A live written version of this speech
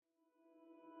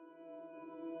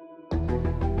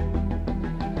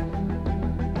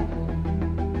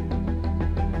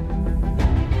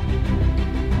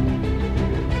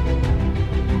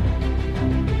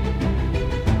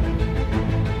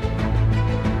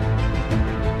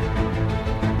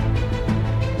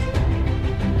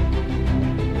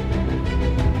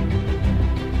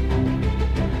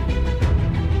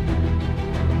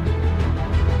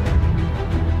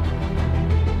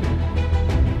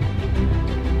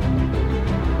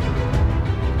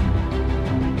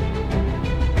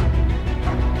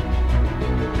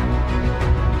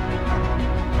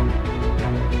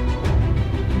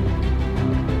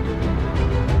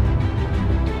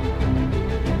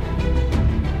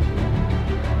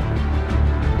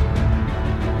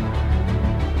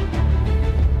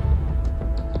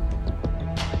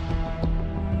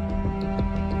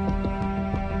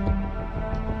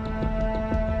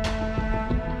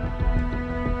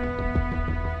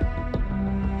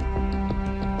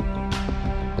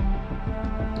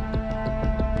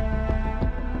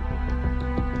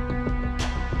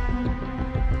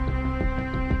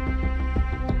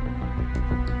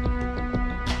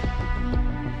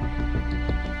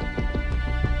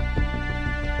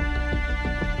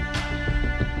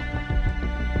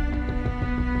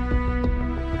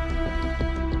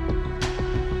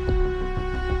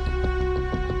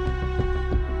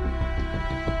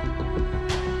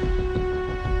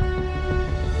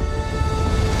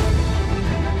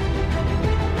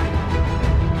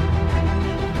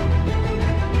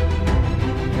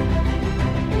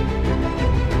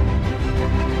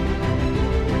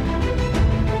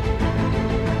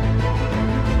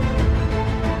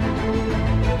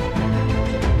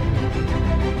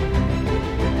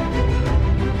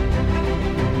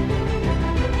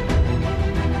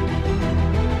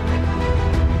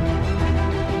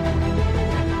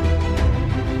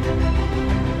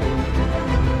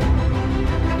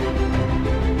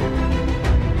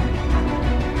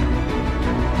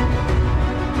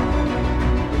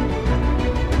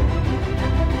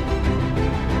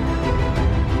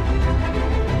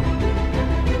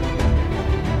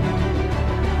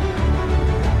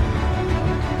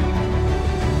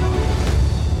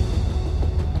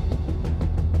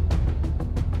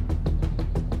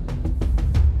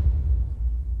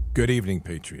Good evening,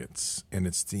 Patriots. And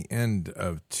it's the end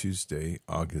of Tuesday,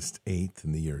 August 8th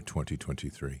in the year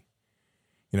 2023.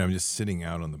 I'm just sitting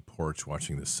out on the porch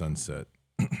watching the sunset.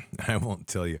 I won't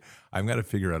tell you, I've got to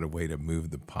figure out a way to move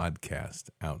the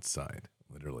podcast outside,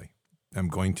 literally. I'm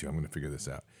going to figure this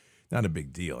out. Not a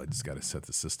big deal. I just got to set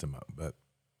the system up. But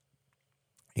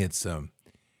it's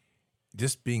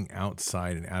just being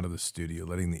outside and out of the studio,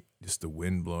 letting the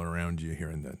wind blow around you,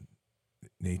 hearing the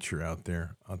nature out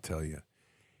there. I'll tell you.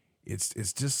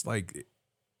 It's just like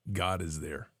God is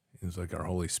there. It's like our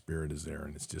Holy Spirit is there,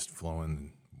 and it's just flowing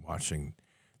and watching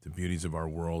the beauties of our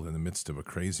world in the midst of a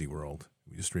crazy world.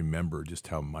 We just remember just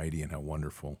how mighty and how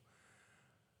wonderful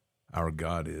our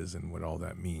God is and what all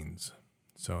that means.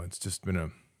 So it's just a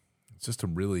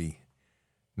really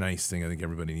nice thing. I think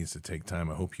everybody needs to take time.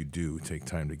 I hope you do take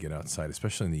time to get outside,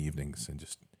 especially in the evenings, and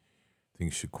just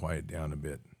things should quiet down a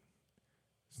bit.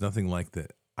 There's nothing like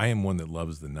that. I am one that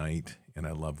loves the night, and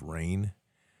I love rain.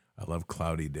 I love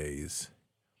cloudy days.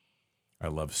 I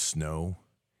love snow,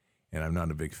 and I'm not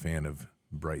a big fan of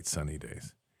bright sunny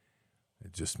days.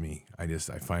 It's just me. I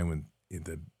find when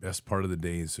the best part of the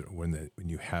days are when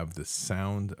you have the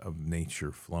sound of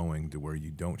nature flowing to where you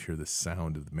don't hear the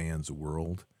sound of man's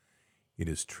world. It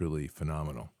is truly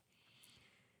phenomenal.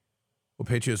 Well,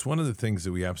 Patriots, one of the things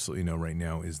that we absolutely know right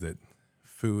now is that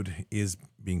food is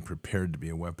being prepared to be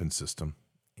a weapon system.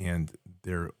 And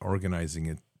they're organizing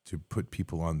it to put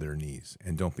people on their knees.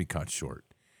 And don't be caught short.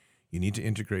 You need to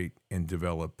integrate and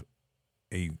develop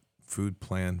a food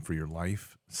plan for your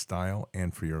lifestyle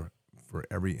and for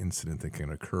every incident that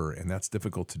can occur. And that's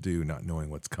difficult to do, not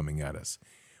knowing what's coming at us.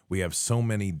 We have so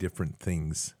many different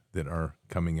things that are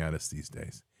coming at us these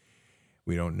days.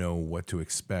 We don't know what to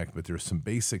expect, but there's some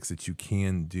basics that you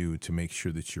can do to make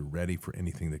sure that you're ready for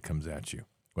anything that comes at you,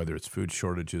 whether it's food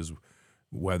shortages,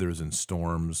 weathers and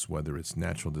storms, whether it's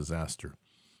natural disaster.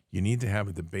 You need to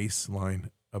have the baseline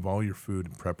of all your food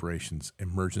and preparations,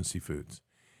 emergency foods.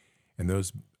 And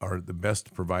those are the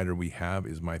best provider we have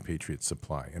is My Patriot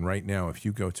Supply. And right now, if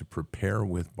you go to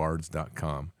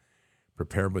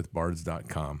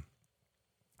preparewithbards.com,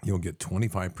 you'll get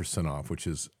 25% off, which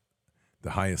is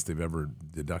the highest they've ever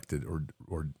deducted or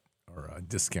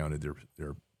discounted their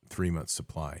 3-month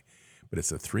supply. But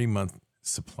it's a 3-month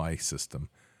supply system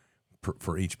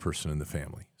for each person in the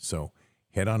family. So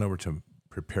head on over to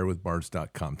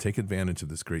preparewithbards.com. Take advantage of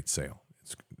this great sale.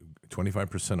 It's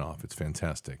 25% off. It's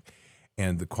fantastic.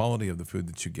 And the quality of the food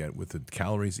that you get with the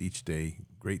calories each day,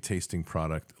 great tasting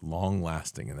product, long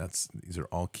lasting, and these are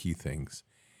all key things,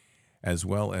 as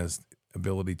well as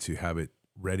ability to have it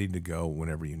ready to go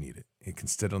whenever you need it. It can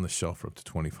sit on the shelf for up to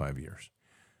 25 years.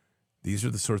 These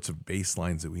are the sorts of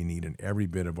baselines that we need in every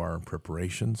bit of our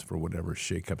preparations for whatever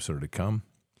shakeups are to come.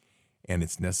 And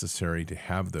it's necessary to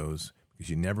have those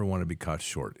because you never want to be caught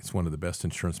short. It's one of the best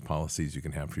insurance policies you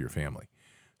can have for your family.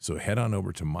 So head on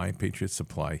over to My Patriot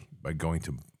Supply by going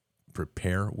to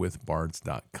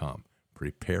preparewithbards.com.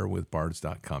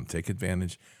 Preparewithbards.com. Take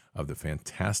advantage of the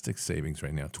fantastic savings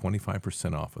right now,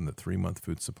 25% off on the 3-month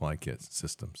food supply kit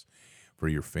systems for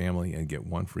your family, and get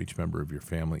one for each member of your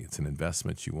family. It's an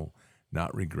investment you will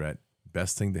not regret.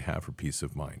 Best thing to have for peace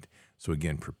of mind. So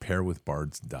again,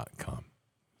 preparewithbards.com.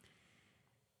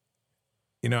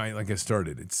 Like I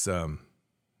started, it's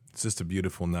just a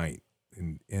beautiful night,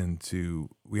 we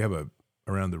have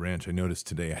around the ranch. I noticed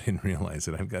today, I didn't realize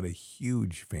it. I've got a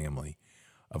huge family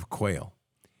of quail,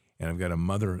 and I've got a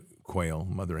mother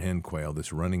hen quail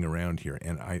that's running around here.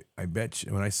 And I bet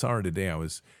you, when I saw her today, I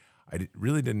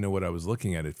really didn't know what I was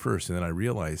looking at first, and then I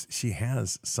realized she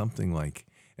has something like.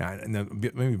 Now,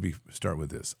 maybe start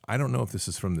with this. I don't know if this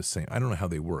is from the same. I don't know how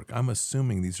they work. I'm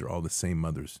assuming these are all the same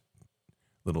mother's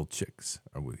little chicks,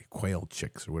 or quail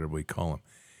chicks, or whatever we call them.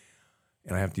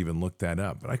 And I have to even look that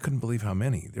up. But I couldn't believe how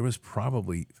many. There was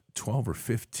probably 12 or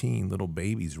 15 little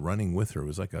babies running with her. It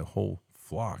was like a whole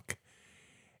flock.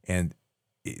 And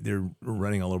they're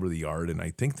running all over the yard. And I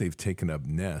think they've taken up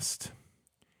nest.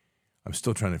 I'm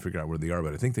still trying to figure out where they are,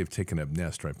 but I think they've taken up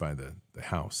nest right by the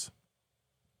house.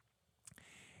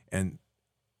 And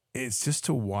it's just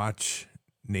to watch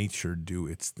nature do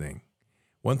its thing.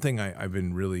 One thing I've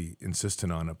been really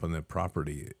insistent on up on the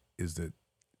property is that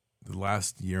the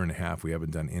last year and a half, we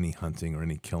haven't done any hunting or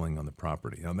any killing on the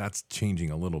property. Now, that's changing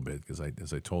a little bit because,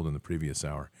 as I told in the previous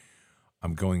hour,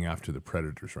 I'm going after the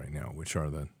predators right now, which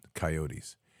are the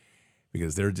coyotes,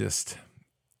 because they're just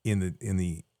in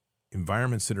the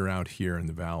environments that are out here in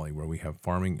the valley where we have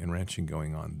farming and ranching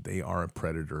going on. They are a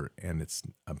predator, and it's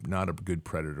not a good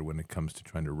predator when it comes to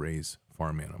trying to raise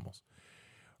farm animals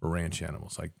or ranch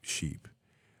animals like sheep.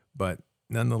 But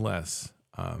nonetheless,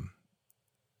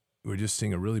 we're just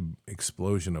seeing a really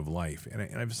explosion of life. And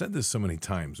I've said this so many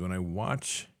times. When I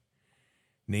watch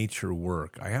nature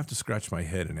work, I have to scratch my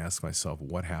head and ask myself,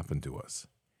 what happened to us?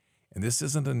 And this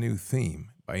isn't a new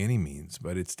theme by any means,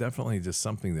 but it's definitely just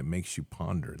something that makes you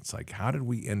ponder. It's like, how did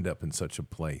we end up in such a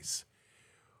place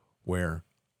where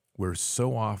we're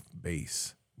so off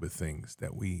base with things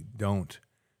that we don't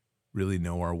really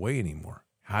know our way anymore?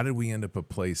 How did we end up a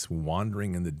place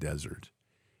wandering in the desert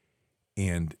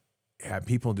and have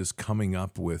people just coming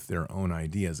up with their own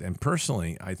ideas? And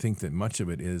personally, I think that much of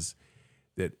it is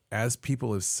that as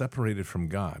people have separated from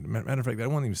God, matter of fact, I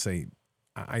won't even say,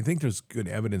 I think there's good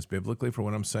evidence biblically for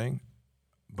what I'm saying,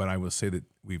 but I will say that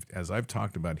as I've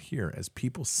talked about here, as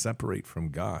people separate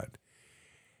from God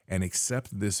and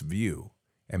accept this view,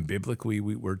 and biblically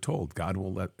we're told God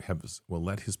will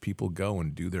let his people go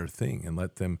and do their thing and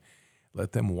let them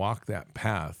walk that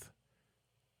path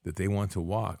that they want to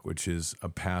walk, which is a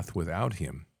path without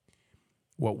him.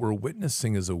 What we're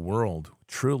witnessing is a world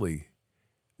truly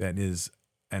that is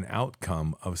an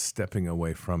outcome of stepping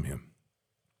away from him.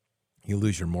 You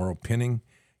lose your moral pinning.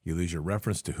 You lose your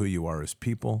reference to who you are as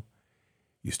people.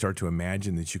 You start to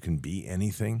imagine that you can be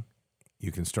anything.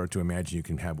 You can start to imagine you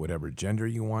can have whatever gender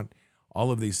you want,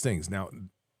 all of these things. Now,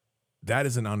 that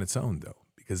isn't on its own, though,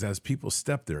 because as people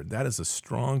step there, that is a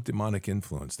strong demonic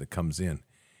influence that comes in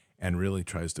and really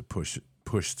tries to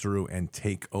push through and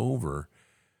take over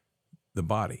the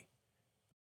body.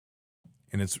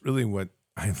 And it's really what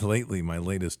my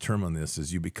latest term on this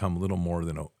is, you become little more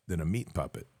than a meat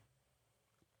puppet.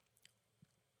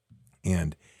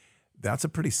 And that's a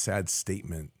pretty sad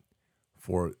statement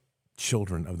for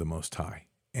children of the Most High.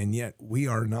 And yet we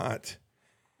are not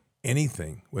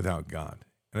anything without God.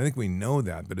 And I think we know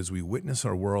that, but as we witness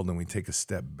our world and we take a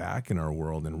step back in our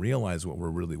world and realize what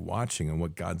we're really watching and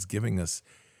what God's giving us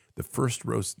the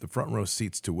front row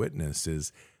seats to witness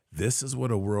is, this is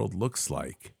what a world looks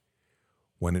like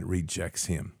when it rejects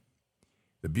him.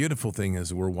 The beautiful thing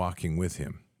is we're walking with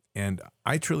him. And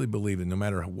I truly believe that no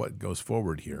matter what goes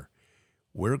forward here,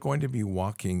 we're going to be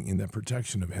walking in the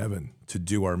protection of heaven to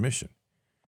do our mission.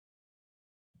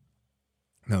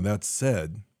 Now, that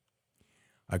said,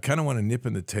 I kind of want to nip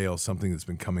in the tail something that's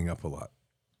been coming up a lot.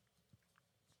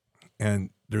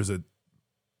 And there's a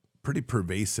pretty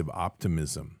pervasive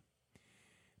optimism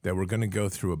that we're going to go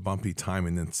through a bumpy time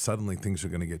and then suddenly things are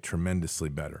going to get tremendously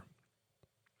better.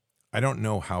 I don't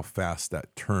know how fast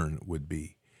that turn would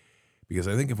be, because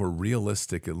I think if we're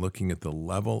realistic at looking at the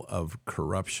level of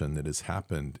corruption that has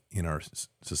happened in our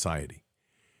society,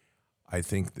 I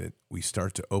think that we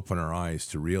start to open our eyes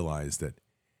to realize that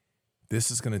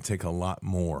this is going to take a lot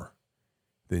more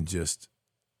than just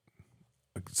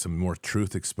some more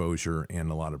truth exposure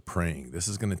and a lot of praying. This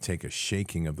is going to take a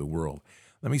shaking of the world.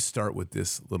 Let me start with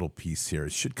this little piece here.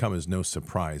 It should come as no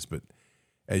surprise, but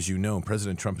as you know,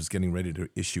 President Trump is getting ready to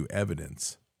issue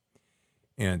evidence.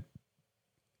 And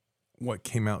what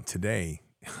came out today,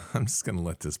 I'm just going to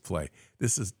let this play.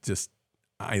 This is just,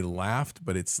 I laughed,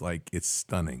 but it's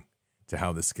stunning to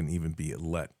how this can even be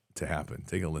let to happen.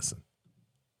 Take a listen.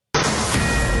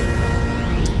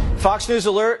 Fox News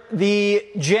alert, the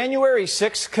January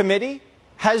 6th committee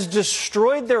has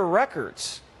destroyed their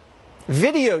records,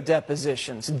 video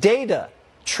depositions, data,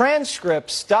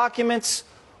 transcripts, documents,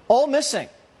 all missing.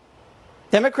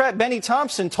 Democrat Benny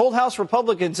Thompson told House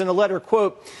Republicans in a letter,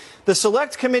 quote, "The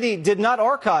Select Committee did not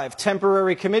archive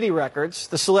temporary committee records.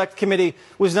 The Select Committee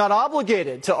was not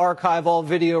obligated to archive all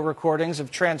video recordings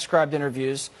of transcribed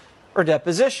interviews or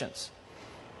depositions."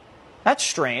 That's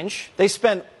strange. They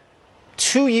spent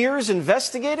 2 years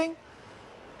investigating,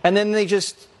 and then they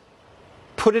just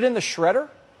put it in the shredder?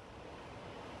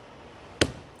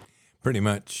 Pretty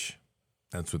much.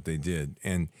 That's what they did.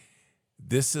 And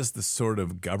this is the sort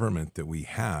of government that we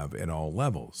have at all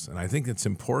levels. And I think it's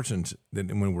important that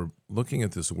when we're looking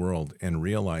at this world and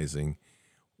realizing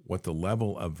what the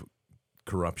level of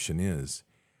corruption is,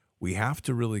 we have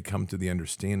to really come to the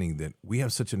understanding that we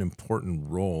have such an important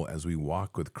role as we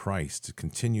walk with Christ to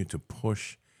continue to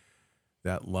push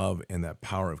that love and that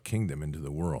power of kingdom into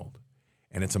the world.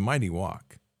 And it's a mighty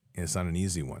walk, and it's not an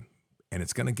easy one. And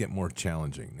it's going to get more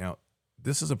challenging. Now,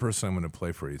 this is a person I'm going to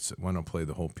play for you. I want to play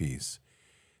the whole piece.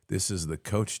 This is the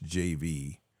Coach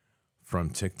JV from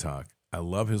TikTok. I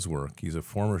love his work. He's a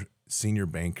former senior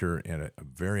banker at a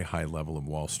very high level of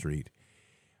Wall Street.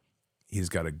 He's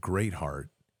got a great heart,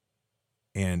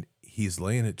 and he's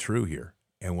laying it true here.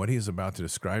 And what he's about to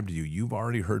describe to you, you've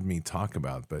already heard me talk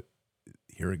about, but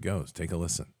here it goes. Take a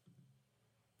listen.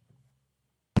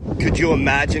 Could you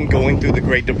imagine going through the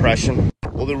Great Depression?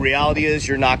 Well, the reality is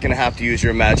you're not going to have to use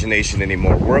your imagination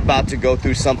anymore. We're about to go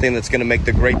through something that's going to make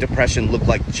the Great Depression look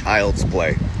like child's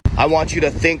play. I want you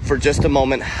to think for just a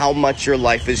moment how much your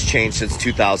life has changed since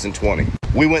 2020.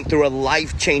 We went through a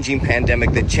life-changing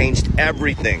pandemic that changed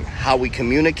everything. How we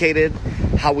communicated,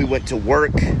 how we went to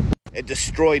work. It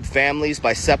destroyed families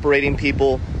by separating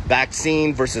people.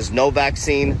 Vaccine versus no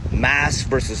vaccine. Mask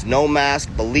versus no mask.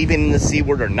 Believing in the C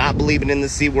word or not believing in the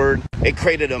C word. It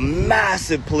created a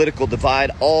massive political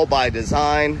divide, all by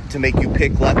design, to make you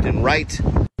pick left and right.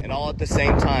 And all at the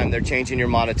same time, they're changing your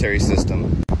monetary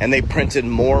system. And they printed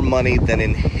more money than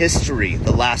in history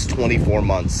the last 24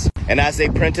 months. And as they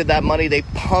printed that money, they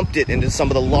pumped it into some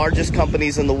of the largest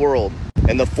companies in the world.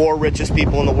 And the 4 richest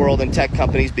people in the world and tech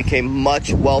companies became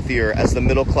much wealthier as the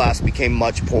middle class became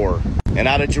much poorer. And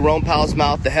out of Jerome Powell's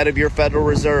mouth, the head of your Federal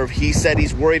Reserve, he said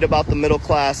he's worried about the middle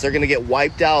class. They're going to get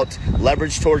wiped out,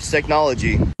 leveraged towards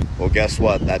technology. Well, guess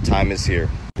what? That time is here.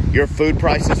 Your food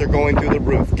prices are going through the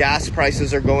roof. Gas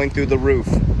prices are going through the roof.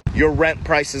 Your rent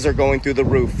prices are going through the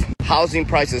roof. Housing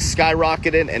prices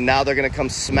skyrocketed, and now they're going to come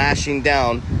smashing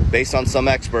down based on some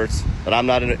experts, but I'm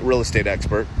not a real estate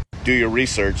expert. Do your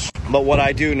research. But what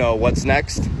I do know, what's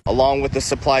next, along with the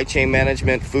supply chain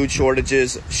management, food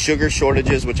shortages, sugar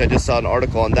shortages, which I just saw an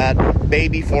article on that,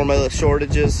 baby formula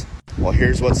shortages. Well,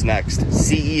 here's what's next.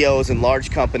 CEOs and large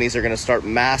companies are going to start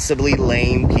massively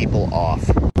laying people off.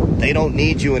 They don't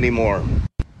need you anymore.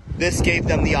 This gave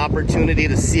them the opportunity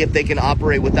to see if they can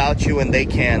operate without you, and they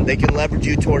can. They can leverage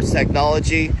you towards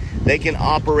technology. They can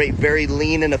operate very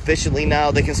lean and efficiently now.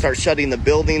 They can start shutting the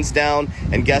buildings down.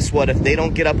 And guess what? If they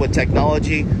don't get up with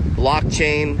technology,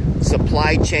 blockchain,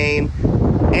 supply chain,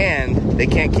 and they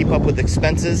can't keep up with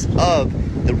expenses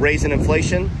of the raise in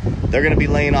inflation, they're going to be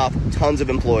laying off tons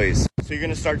of employees. So you're going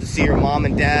to start to see your mom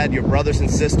and dad, your brothers and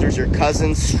sisters, your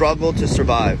cousins struggle to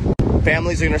survive.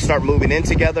 Families are going to start moving in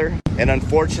together, and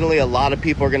unfortunately, a lot of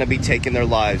people are going to be taking their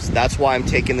lives. That's why I'm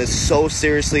taking this so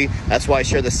seriously. That's why I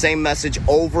share the same message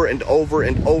over and over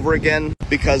and over again,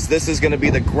 because this is going to be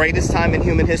the greatest time in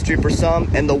human history for some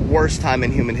and the worst time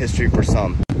in human history for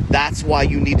some. That's why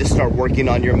you need to start working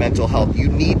on your mental health. You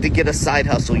need to get a side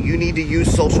hustle. You need to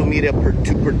use social media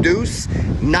to produce,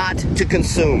 not to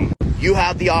consume. You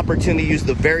have the opportunity to use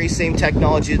the very same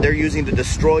technology they're using to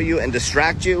destroy you and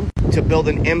distract you to build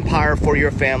an empire for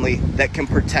your family that can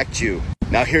protect you.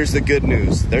 Now here's the good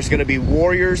news. There's going to be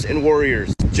warriors and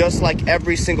warriors. Just like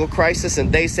every single crisis,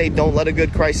 and they say don't let a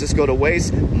good crisis go to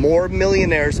waste, more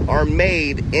millionaires are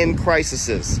made in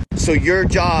crises. So your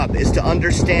job is to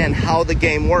understand how the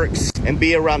game works and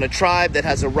be around a tribe that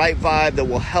has a right vibe that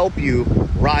will help you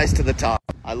rise to the top.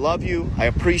 I love you. I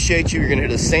appreciate you. You're going to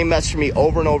hear the same message from me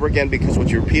over and over again, because what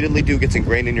you repeatedly do gets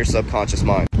ingrained in your subconscious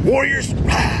mind. Warriors!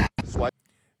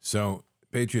 So,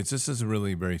 Patriots, this is a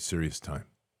really very serious time.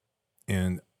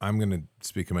 And I'm going to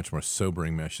speak a much more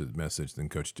sobering message than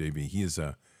Coach JV.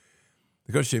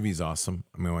 The Coach JV is awesome.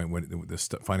 I mean, the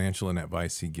financial and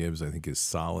advice he gives, I think, is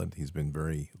solid. He's been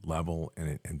very level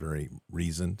and very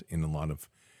reasoned in a lot of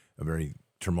a very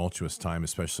tumultuous time,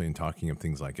 especially in talking of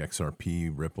things like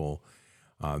XRP, Ripple,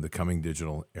 the coming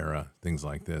digital era, things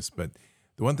like this. But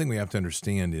the one thing we have to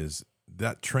understand is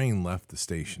that train left the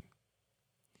station,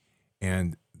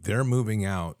 and they're moving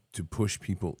out to push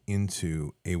people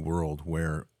into a world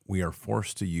where we are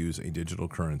forced to use a digital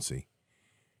currency,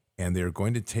 and they're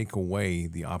going to take away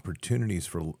the opportunities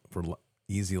for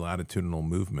easy latitudinal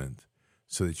movement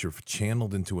so that you're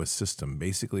channeled into a system,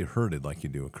 basically herded like you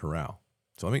do a corral.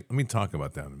 So let me talk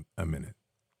about that in a minute.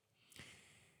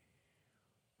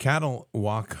 Cattle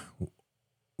walk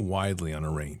widely on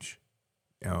a range.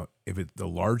 Now, the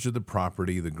larger the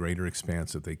property, the greater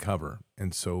expanse that they cover.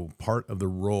 And so part of the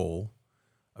role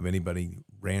of anybody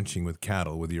ranching with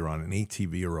cattle, whether you're on an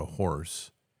ATV or a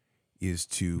horse, is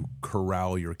to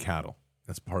corral your cattle.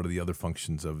 That's part of the other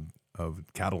functions of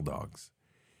cattle dogs.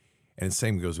 And the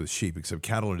same goes with sheep, except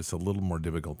cattle are just a little more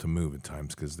difficult to move at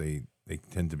times because they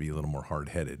tend to be a little more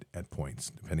hard-headed at points,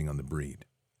 depending on the breed.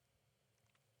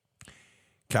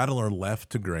 Cattle are left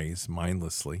to graze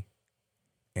mindlessly,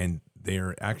 and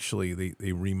they're actually,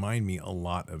 they remind me a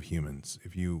lot of humans.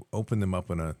 If you open them up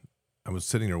I was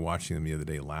sitting there watching them the other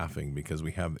day laughing because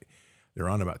they're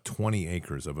on about 20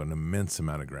 acres of an immense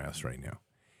amount of grass right now.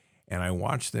 And I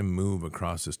watch them move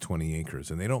across this 20 acres,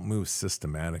 and they don't move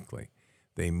systematically.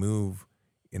 They move,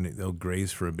 and they'll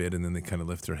graze for a bit, and then they kind of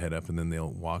lift their head up, and then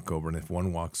they'll walk over. And if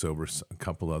one walks over, a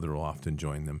couple other will often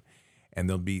join them, and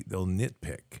they'll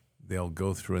nitpick. They'll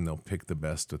go through and they'll pick the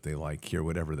best that they like here,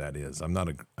 whatever that is. I'm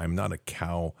not a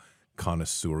cow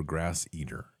connoisseur, grass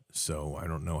eater, so I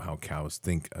don't know how cows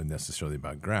think necessarily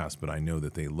about grass, but I know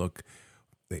that they look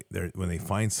when they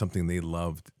find something they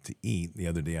love to eat. The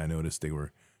other day I noticed they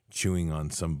were chewing on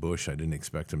some bush I didn't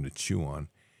expect them to chew on,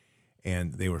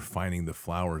 and they were finding the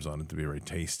flowers on it to be very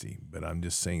tasty. But I'm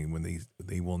just saying, when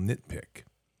they will nitpick,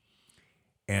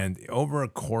 and over a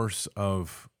course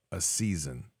of a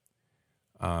season,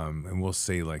 and we'll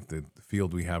say like the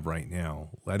field we have right now,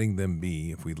 letting them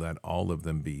be, if we let all of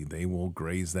them be, they will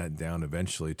graze that down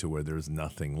eventually to where there's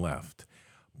nothing left.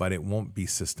 But it won't be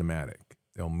systematic.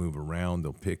 They'll move around,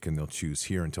 they'll pick, and they'll choose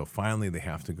here until finally they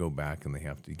have to go back and they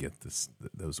have to get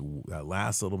that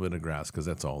last little bit of grass, because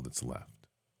that's all that's left.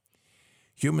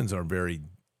 Humans are very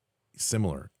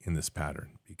similar in this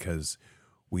pattern, because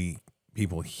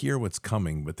people hear what's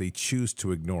coming, but they choose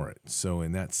to ignore it. So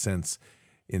in that sense,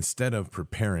 instead of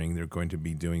preparing, they're going to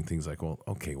be doing things like, well,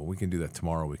 we can do that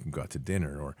tomorrow. We can go out to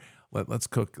dinner, or let's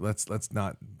cook. Let's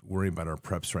not worry about our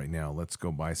preps right now. Let's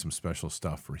go buy some special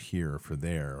stuff for here or for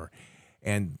there.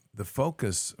 And the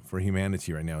focus for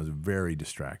humanity right now is very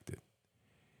distracted.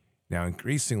 Now,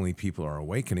 increasingly, people are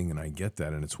awakening, and I get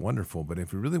that, and it's wonderful. But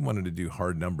if we really wanted to do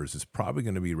hard numbers, it's probably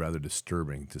going to be rather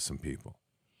disturbing to some people.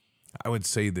 I would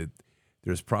say that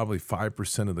there's probably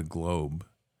 5% of the globe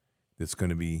that's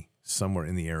going to be somewhere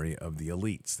in the area of the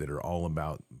elites that are all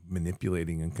about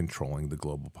manipulating and controlling the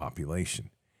global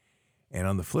population. And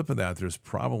on the flip of that, there's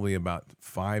probably about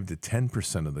 5 to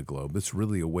 10% of the globe that's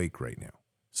really awake right now.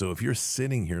 So if you're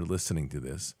sitting here listening to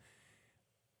this,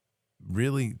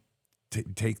 really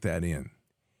take that in.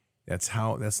 That's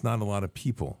not a lot of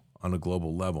people on a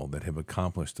global level that have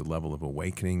accomplished a level of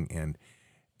awakening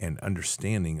and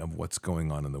understanding of what's going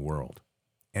on in the world.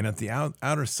 And at the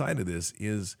outer side of this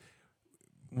is,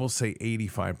 we'll say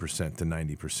 85% to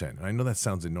 90%. And I know that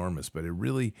sounds enormous, but it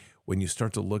really, when you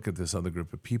start to look at this other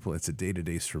group of people, it's a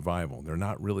day-to-day survival. They're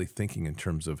not really thinking in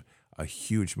terms of a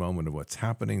huge moment of what's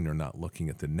happening. They're not looking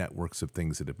at the networks of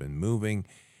things that have been moving.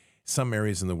 Some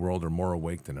areas in the world are more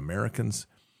awake than Americans.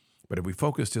 But if we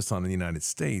focus just on the United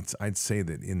States, I'd say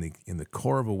that in the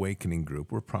core of awakening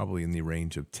group, we're probably in the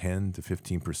range of 10 to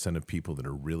 15% of people that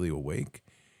are really awake,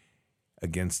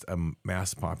 against a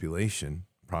mass population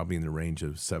probably in the range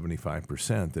of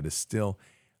 75% that is still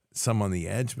some on the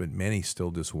edge, but many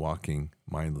still just walking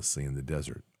mindlessly in the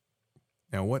desert.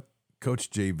 Now, what Coach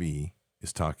JV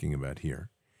is talking about here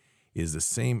is the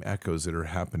same echoes that are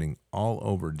happening all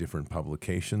over different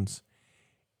publications,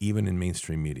 even in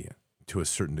mainstream media, to a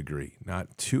certain degree.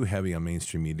 Not too heavy on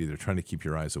mainstream media. They're trying to keep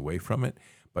your eyes away from it,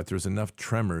 but there's enough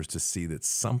tremors to see that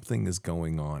something is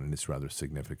going on, and it's rather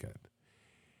significant.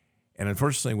 And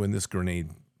unfortunately, when this grenade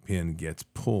pin gets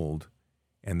pulled,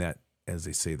 and that, as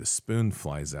they say, the spoon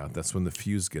flies out, that's when the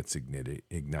fuse gets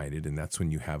ignited, and that's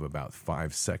when you have about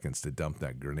 5 seconds to dump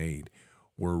that grenade.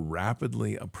 We're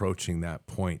rapidly approaching that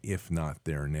point, if not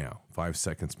there now. 5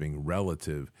 seconds being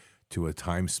relative to a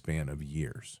time span of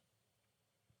years.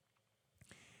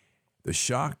 The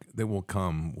shock that will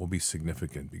come will be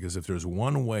significant, because if there's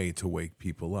one way to wake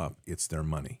people up, it's their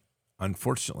money.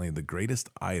 Unfortunately, the greatest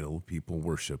idol people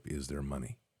worship is their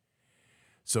money.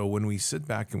 So when we sit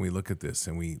back and we look at this,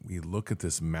 and we look at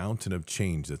this mountain of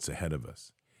change that's ahead of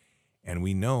us, and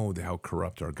we know how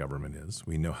corrupt our government is,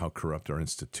 we know how corrupt our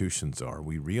institutions are,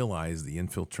 we realize the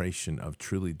infiltration of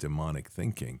truly demonic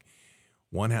thinking,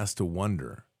 one has to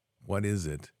wonder, what is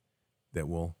it that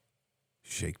will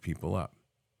shake people up?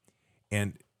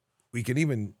 And we could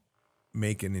even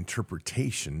make an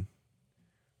interpretation,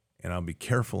 and I'll be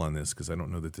careful on this because I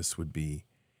don't know that this would be,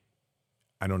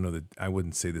 I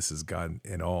wouldn't say this is God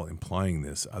at all implying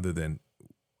this, other than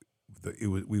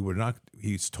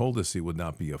he's told us it would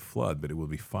not be a flood, but it will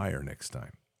be fire next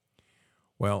time.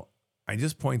 Well, I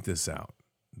just point this out,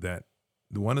 that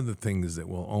one of the things that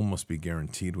will almost be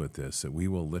guaranteed with this, that we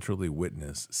will literally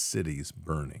witness cities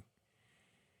burning.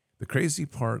 The crazy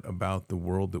part about the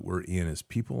world that we're in is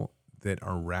people that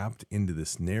are wrapped into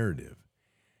this narrative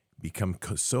become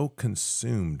so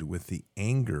consumed with the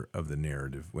anger of the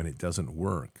narrative when it doesn't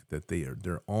work that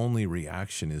their only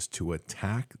reaction is to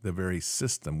attack the very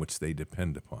system which they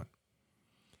depend upon.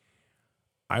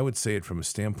 I would say it from a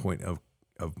standpoint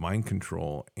of mind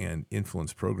control and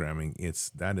influence programming,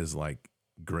 that is like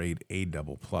grade A++,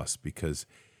 because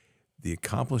the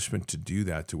accomplishment to do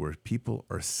that, to where people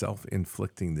are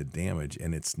self-inflicting the damage,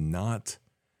 and it's not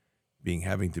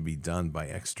having to be done by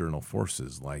external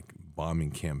forces like bombing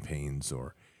campaigns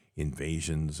or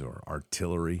invasions or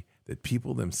artillery, that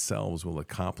people themselves will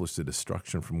accomplish the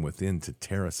destruction from within to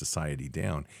tear a society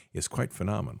down, is quite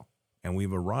phenomenal. And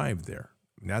we've arrived there.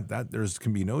 There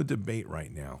can be no debate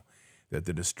right now that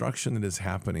the destruction that is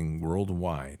happening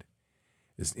worldwide,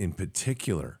 is in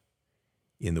particular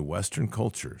in the Western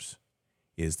cultures,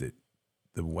 is that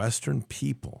the Western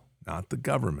people, not the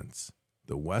governments,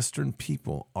 the Western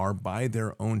people are by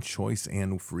their own choice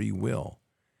and free will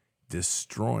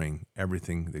destroying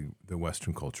everything the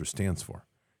Western culture stands for,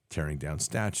 tearing down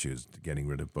statues, getting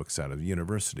rid of books out of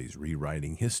universities,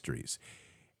 rewriting histories.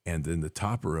 And then the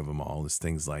topper of them all is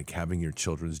things like having your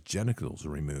children's genitals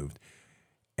removed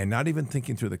and not even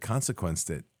thinking through the consequence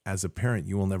that as a parent,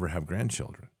 you will never have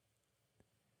grandchildren.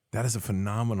 That is a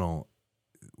phenomenal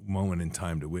moment in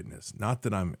time to witness. Not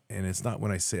that and it's not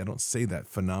when I don't say that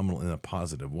phenomenal in a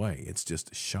positive way. It's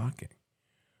just shocking.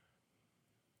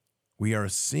 We are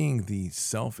seeing the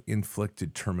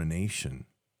self-inflicted termination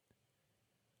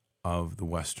of the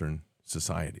Western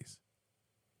societies.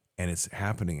 And it's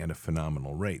happening at a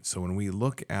phenomenal rate. So when we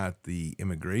look at the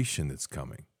immigration that's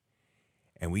coming,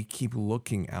 and we keep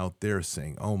looking out there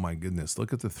saying, oh my goodness,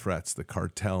 look at the threats, the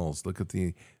cartels, look at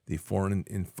the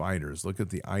foreign fighters, look at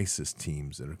the ISIS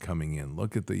teams that are coming in,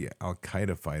 look at the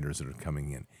Al-Qaeda fighters that are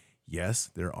coming in.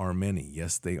 Yes, there are many.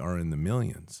 Yes, they are in the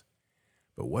millions.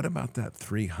 But what about that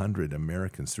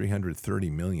 330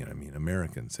 million,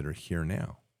 Americans that are here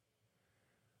now?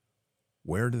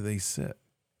 Where do they sit?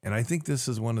 And I think this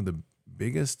is one of the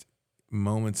biggest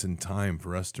moments in time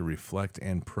for us to reflect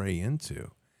and pray into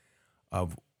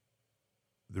of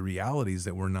the realities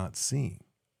that we're not seeing.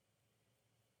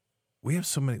 We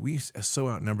so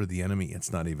outnumber the enemy,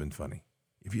 it's not even funny.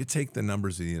 If you take the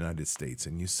numbers of the United States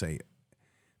and you say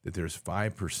that there's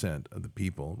 5% of the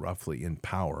people roughly in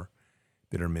power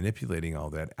that are manipulating all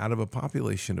that, out of a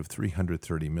population of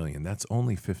 330 million, that's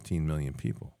only 15 million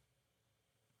people.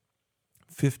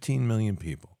 15 million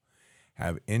people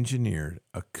have engineered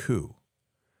a coup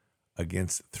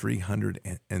against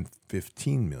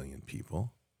 315 million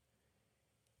people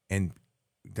and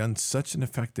done such an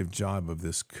effective job of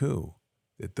this coup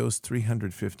that those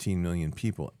 315 million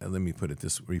people, and let me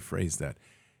rephrase that,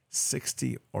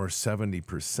 60 or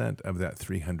 70% of that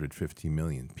 350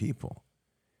 million people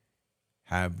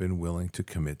have been willing to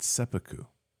commit seppuku,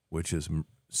 which is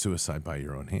suicide by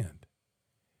your own hand.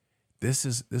 This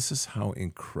is how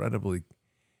incredibly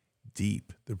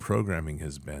deep the programming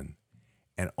has been.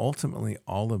 And ultimately,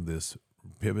 all of this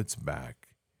pivots back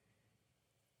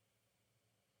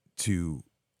to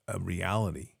a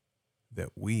reality that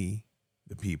we,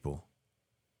 the people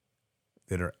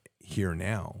that are here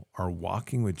now, are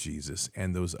walking with Jesus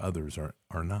and those others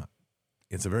are not.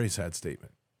 It's a very sad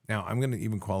statement. Now, I'm going to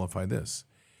even qualify this.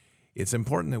 It's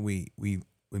important that we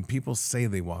when people say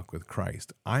they walk with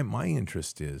Christ, my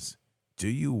interest is, do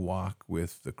you walk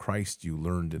with the Christ you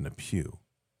learned in a pew?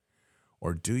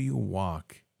 Or do you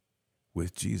walk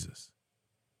with Jesus?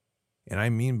 And I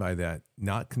mean by that,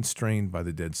 not constrained by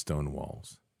the dead stone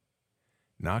walls,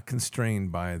 not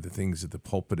constrained by the things that the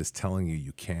pulpit is telling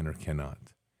you can or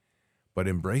cannot, but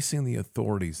embracing the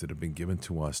authorities that have been given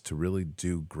to us to really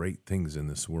do great things in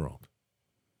this world.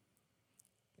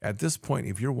 At this point,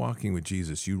 if you're walking with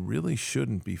Jesus, you really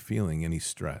shouldn't be feeling any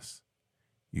stress.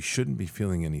 You shouldn't be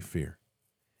feeling any fear.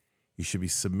 You should be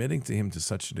submitting to him to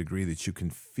such a degree that you can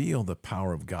feel the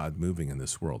power of God moving in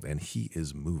this world, and he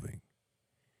is moving.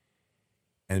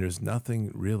 And there's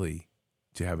nothing really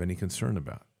to have any concern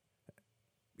about.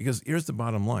 Because here's the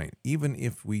bottom line. Even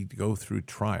if we go through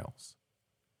trials,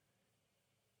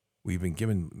 we've been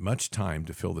given much time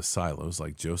to fill the silos,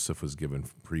 like Joseph was given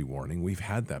pre-warning. We've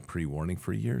had that pre-warning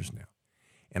for years now.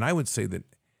 And I would say that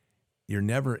you're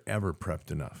never, ever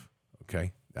prepped enough,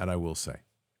 okay? That I will say.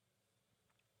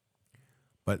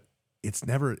 But it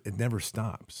never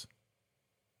stops.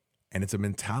 And it's a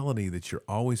mentality that you're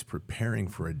always preparing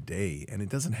for a day, and it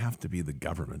doesn't have to be the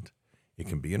government. It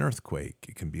can be an earthquake.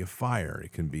 It can be a fire.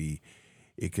 It can be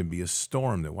a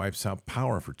storm that wipes out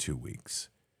power for 2 weeks.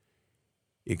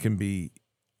 It can be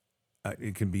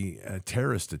a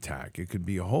terrorist attack. It could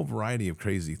be a whole variety of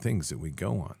crazy things that we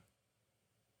go on.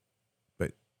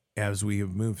 But as we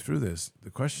have moved through this,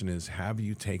 the question is, have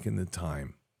you taken the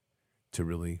time to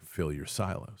really fill your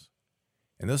silos?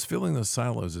 And filling those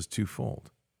silos is twofold.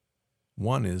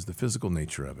 One is the physical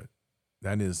nature of it.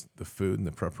 That is the food and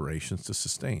the preparations to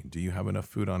sustain. Do you have enough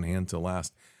food on hand to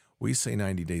last? We say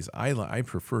 90 days. I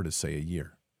prefer to say a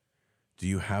year. Do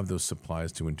you have those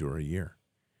supplies to endure a year?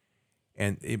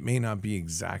 And it may not be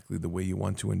exactly the way you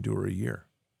want to endure a year.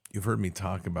 You've heard me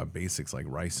talk about basics like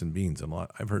rice and beans.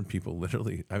 I've had people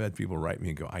write me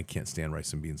and go, I can't stand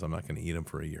rice and beans. I'm not going to eat them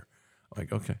for a year. I'm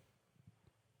like, okay.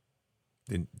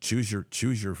 Then choose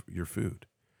your food.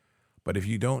 But if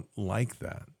you don't like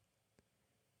that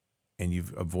and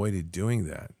you've avoided doing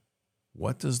that,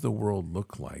 what does the world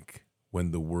look like when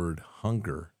the word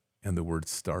hunger and the word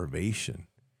starvation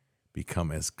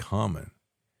become as common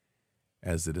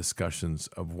as the discussions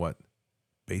of what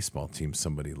baseball team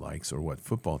somebody likes or what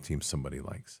football team somebody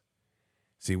likes.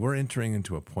 See, we're entering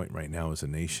into a point right now as a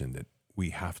nation that we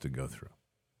have to go through.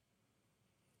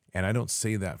 And I don't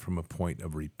say that from a point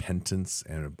of repentance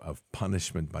and of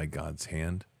punishment by God's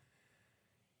hand.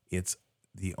 It's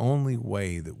the only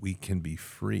way that we can be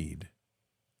freed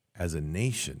as a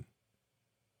nation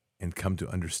and come to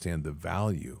understand the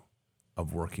value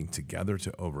of working together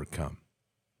to overcome.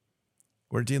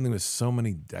 We're dealing with so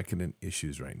many decadent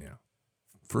issues right now.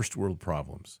 First world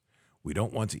problems. We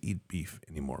don't want to eat beef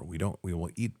anymore. We will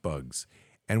eat bugs.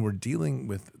 And we're dealing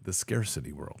with the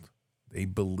scarcity world. They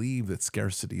believe that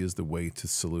scarcity is the way to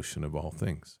solution of all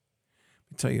things.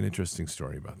 Let me tell you an interesting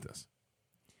story about this.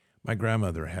 My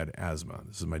grandmother had asthma.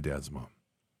 This is my dad's mom.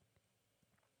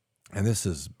 And this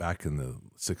is back in the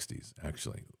 60s,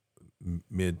 actually,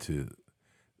 mid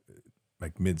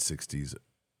 60s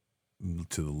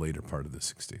to the later part of the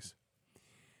 60s.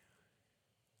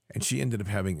 And she ended up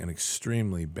having an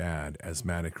extremely bad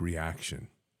asthmatic reaction.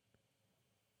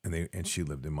 And she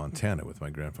lived in Montana with my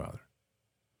grandfather.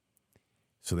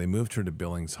 So they moved her to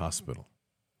Billings Hospital,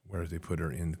 where they put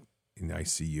her in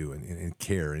ICU and in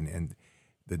care. And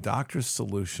the doctor's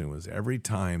solution was every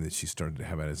time that she started to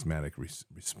have an asthmatic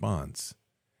response,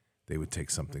 they would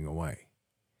take something away.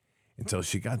 Until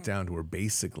she got down to where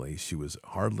basically she wasn't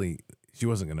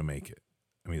going to make it.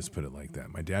 I mean, let's put it like that.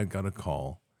 My dad got a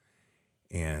call,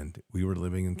 and we were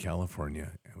living in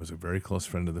California. It was a very close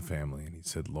friend of the family, and he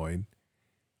said, Lloyd,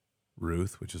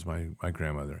 Ruth, which is my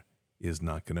grandmother, is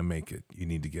not going to make it. You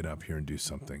need to get up here and do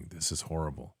something. This is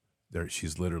horrible.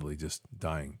 She's literally just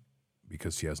dying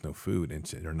because she has no food, and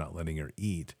they're not letting her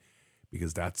eat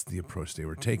because that's the approach they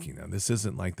were taking. Now, this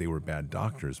isn't like they were bad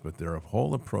doctors, but their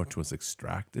whole approach was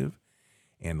extractive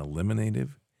and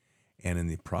eliminative, and in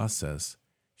the process,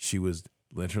 she was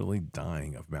literally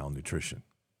dying of malnutrition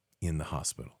in the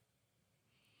hospital.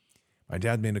 My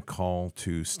dad made a call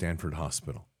to Stanford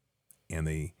Hospital, and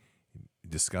they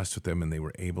discussed with them, and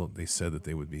they said that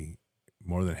they would be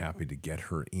more than happy to get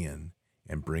her in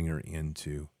and bring her in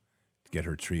to get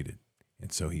her treated.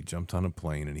 And so he jumped on a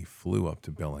plane and he flew up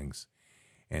to Billings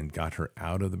and got her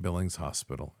out of the Billings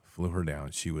Hospital, flew her down.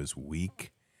 She was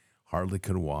weak, hardly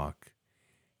could walk,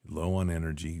 low on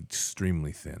energy,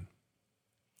 extremely thin.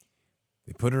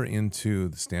 They put her into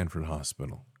the Stanford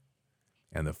Hospital,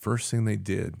 and the first thing they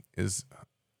did is,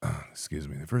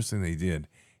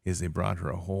 they brought her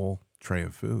a whole tray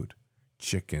of food,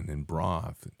 chicken and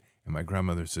broth. And my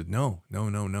grandmother said, no.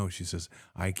 She says,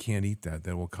 I can't eat that.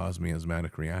 That will cause me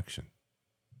asthmatic reaction.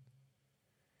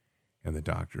 And the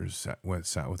doctors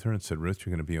sat with her and said, Ruth,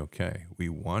 you're going to be okay. We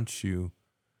want you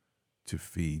to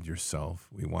feed yourself.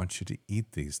 We want you to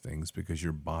eat these things because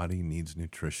your body needs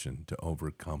nutrition to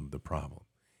overcome the problem.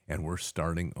 And we're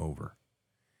starting over.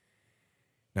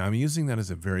 Now, I'm using that as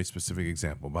a very specific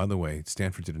example. By the way,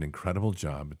 Stanford did an incredible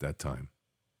job at that time.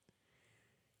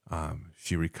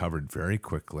 She recovered very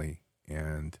quickly,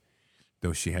 and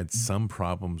though she had some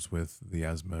problems with the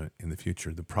asthma in the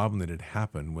future, the problem that had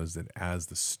happened was that as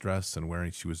the stress and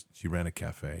wearing, she ran a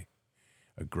cafe,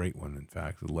 a great one, in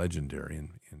fact, legendary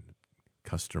in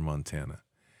Custer, Montana.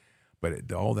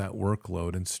 But all that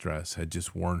workload and stress had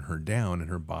just worn her down, and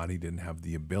her body didn't have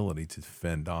the ability to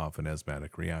fend off an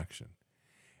asthmatic reaction.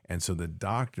 And so the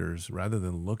doctors, rather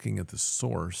than looking at the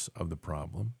source of the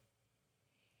problem,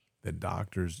 the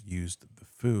doctors used the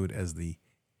food as the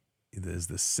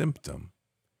symptom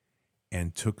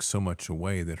and took so much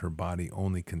away that her body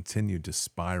only continued to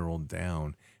spiral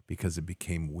down because it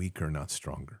became weaker, not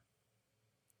stronger.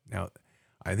 Now,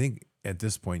 I think at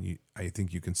this point, I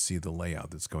think you can see the layout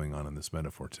that's going on in this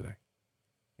metaphor today,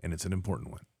 and it's an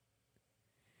important one.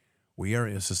 We are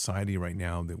a society right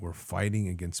now that we're fighting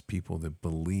against people that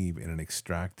believe in an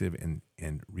extractive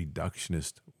and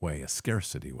reductionist way, a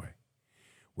scarcity way.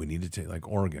 We need to take, like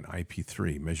Oregon,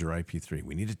 IP3, measure IP3.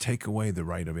 We need to take away the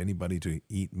right of anybody to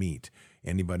eat meat,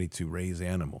 anybody to raise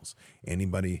animals,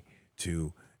 anybody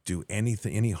to do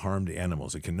anything, any harm to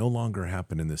animals. It can no longer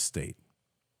happen in this state.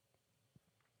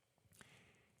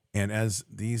 And as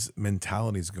these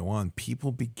mentalities go on,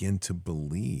 people begin to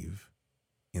believe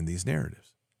in these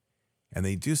narratives. And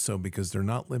they do so because they're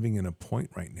not living in a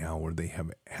point right now where they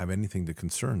have anything to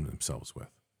concern themselves with.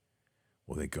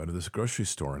 Well, they go to this grocery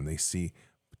store and they see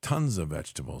tons of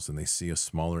vegetables and they see a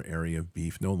smaller area of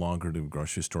beef. No longer do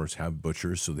grocery stores have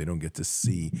butchers, so they don't get to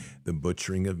see the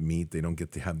butchering of meat. They don't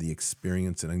get to have the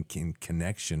experience and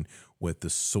connection with the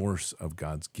source of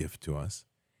God's gift to us.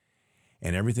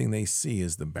 And everything they see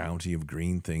is the bounty of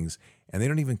green things, and they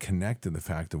don't even connect to the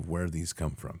fact of where these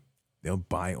come from. They'll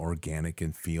buy organic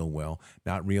and feel well,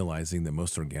 not realizing that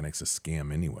most organic's a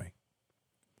scam anyway.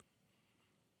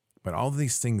 But all of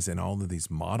these things and all of these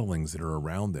modelings that are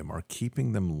around them are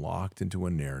keeping them locked into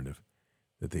a narrative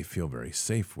that they feel very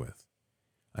safe with.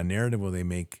 A narrative where they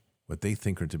make what they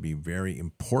think are to be very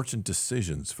important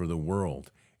decisions for the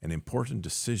world and important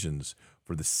decisions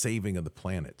for the saving of the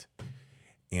planet.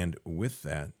 And with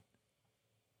that,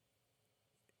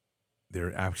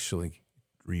 they're actually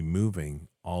removing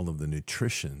all of the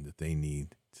nutrition that they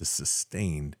need to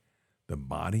sustain the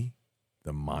body,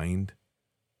 the mind,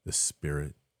 the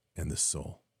spirit, and the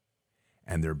soul.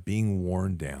 And they're being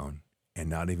worn down and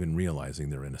not even realizing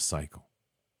they're in a cycle.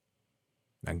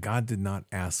 Now, God did not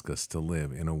ask us to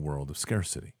live in a world of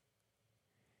scarcity.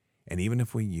 And even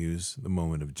if we use the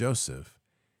moment of Joseph,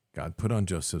 God put on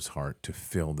Joseph's heart to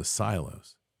fill the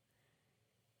silos.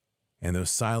 And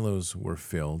those silos were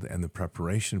filled, and the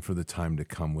preparation for the time to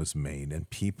come was made, and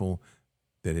people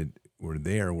that were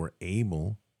there were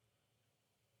able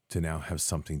to now have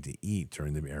something to eat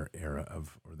during the era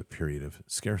of, or the period of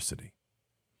scarcity.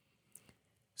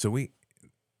 So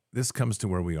this comes to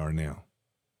where we are now.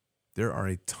 There are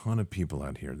a ton of people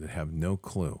out here that have no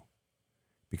clue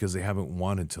because they haven't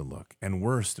wanted to look. And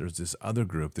worse, there's this other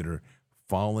group that are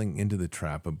falling into the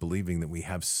trap of believing that we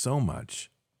have so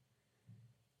much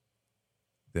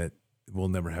that we'll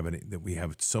never have any, that we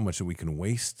have so much that we can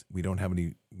waste. We don't have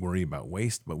any worry about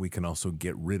waste, but we can also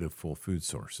get rid of full food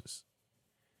sources.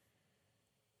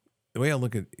 The way I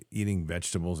look at eating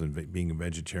vegetables and being a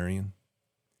vegetarian,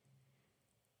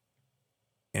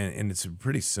 and it's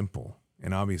pretty simple.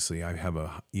 And obviously, I have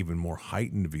a even more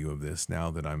heightened view of this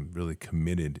now that I'm really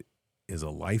committed as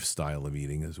a lifestyle of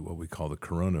eating, is what we call the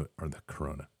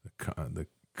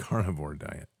carnivore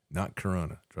diet, not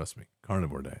Corona. Trust me,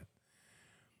 carnivore diet.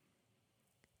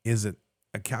 Is that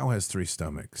a cow has 3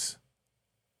 stomachs,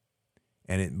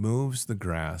 and it moves the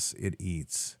grass it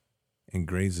eats and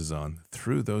grazes on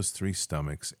through those 3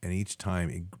 stomachs, and each time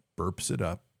it burps it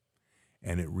up,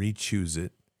 and it re-chews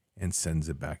it and sends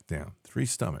it back down. 3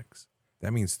 stomachs.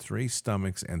 That means 3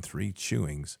 stomachs and 3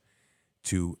 chewings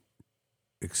to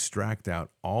extract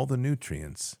out all the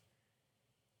nutrients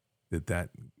that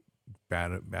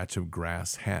batch of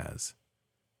grass has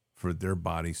for their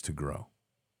bodies to grow.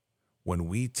 When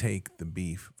we take the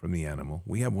beef from the animal,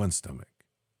 we have 1 stomach.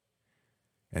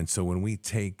 And so when we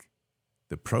take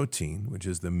the protein, which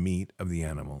is the meat of the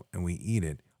animal, and we eat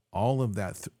it, all of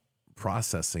that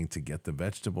processing to get the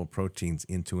vegetable proteins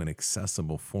into an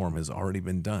accessible form has already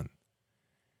been done.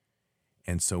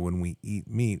 And so when we eat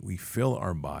meat, we fill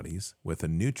our bodies with a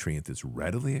nutrient that's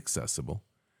readily accessible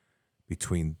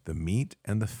between the meat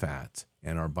and the fat,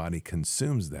 and our body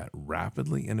consumes that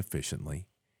rapidly and efficiently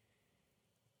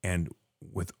and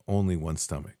with only 1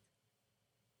 stomach.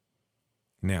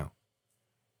 Now,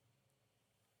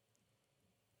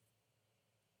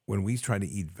 when we try to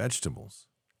eat vegetables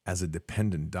as a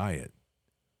dependent diet,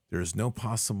 there is no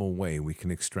possible way we can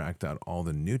extract out all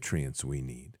the nutrients we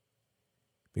need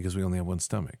because we only have 1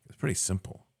 stomach. It's pretty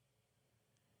simple.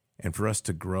 And for us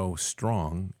to grow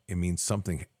strong, it means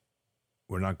something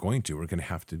we're not going to. We're going to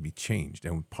have to be changed.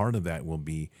 And part of that will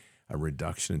be a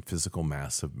reduction in physical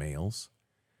mass of males.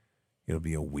 It'll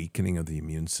be a weakening of the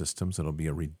immune systems. It'll be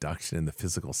a reduction in the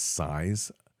physical size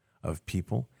of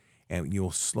people. And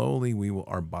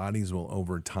our bodies will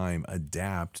over time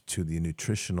adapt to the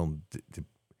nutritional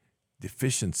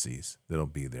deficiencies that'll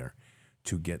be there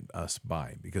to get us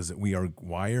by, because we are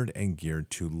wired and geared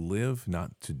to live,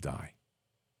 not to die.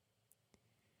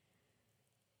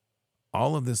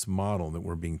 All of this model that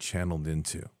we're being channeled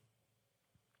into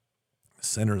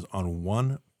centers on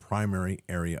one primary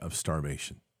area of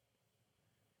starvation,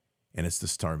 and it's the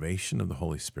starvation of the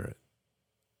Holy Spirit.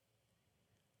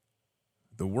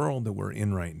 The world that we're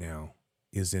in right now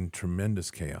is in tremendous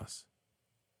chaos.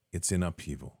 It's in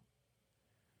upheaval.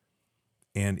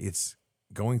 And it's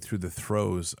going through the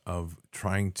throes of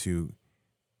trying to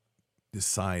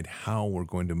decide how we're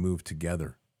going to move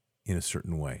together in a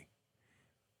certain way.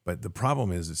 But the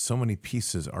problem is that so many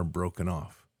pieces are broken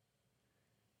off.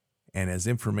 And as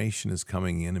information is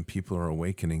coming in and people are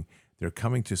awakening, they're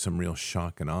coming to some real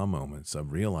shock and awe moments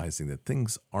of realizing that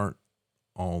things aren't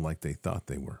all like they thought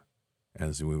they were.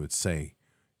 As we would say,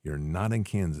 you're not in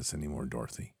Kansas anymore,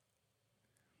 Dorothy.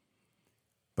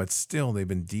 But still, they've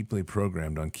been deeply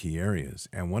programmed on key areas.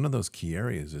 And one of those key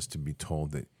areas is to be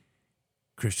told that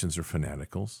Christians are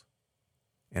fanaticals.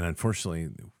 And unfortunately,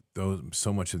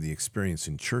 so much of the experience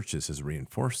in churches has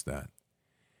reinforced that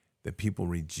people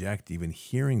reject even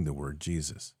hearing the word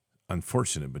Jesus.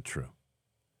 Unfortunate, but true.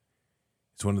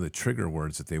 It's one of the trigger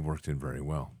words that they've worked in very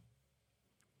well.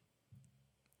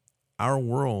 Our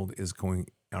world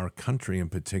our country in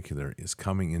particular, is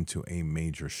coming into a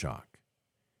major shock.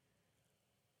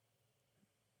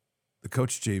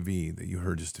 Coach JV that you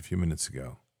heard just a few minutes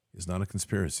ago is not a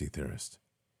conspiracy theorist.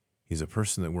 He's a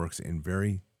person that works in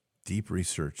very deep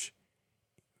research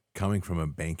coming from a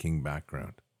banking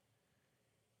background.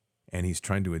 And he's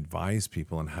trying to advise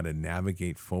people on how to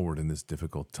navigate forward in this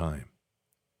difficult time.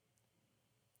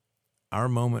 Our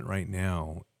moment right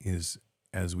now is,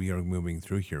 as we are moving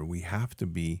through here, we have to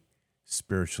be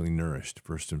spiritually nourished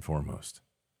first and foremost.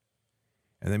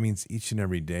 And that means each and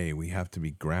every day we have to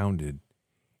be grounded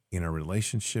in our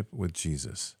relationship with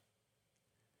Jesus.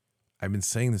 I've been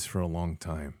saying this for a long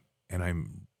time, and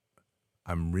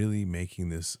I'm really making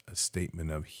this a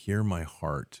statement of hear my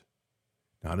heart,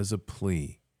 not as a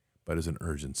plea, but as an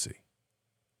urgency.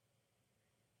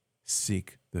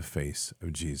 Seek the face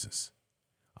of Jesus.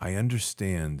 I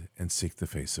understand and seek the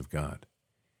face of God.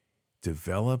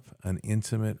 Develop an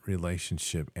intimate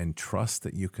relationship and trust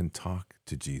that you can talk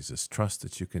to Jesus. Trust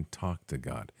that you can talk to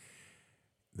God.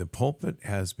 The pulpit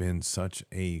has been such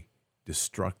a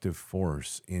destructive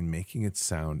force in making it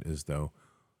sound as though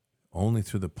only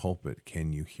through the pulpit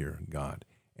can you hear God.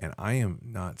 And I am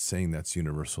not saying that's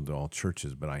universal to all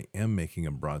churches, but I am making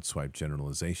a broad swipe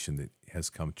generalization that has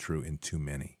come true in too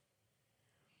many.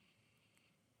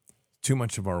 Too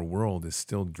much of our world is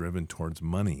still driven towards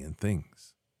money and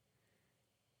things.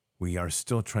 We are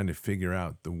still trying to figure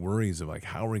out the worries of like,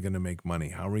 how are we going to make money?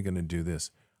 How are we going to do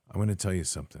this? I'm going to tell you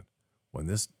something. When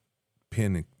this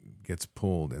pin gets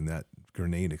pulled and that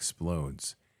grenade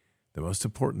explodes, the most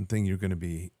important thing you're going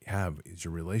to have is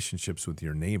your relationships with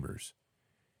your neighbors,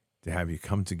 to have you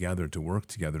come together, to work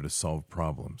together to solve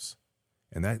problems.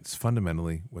 And that's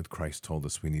fundamentally what Christ told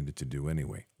us we needed to do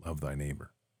anyway, love thy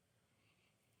neighbor.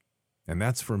 And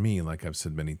that's for me, like I've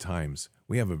said many times,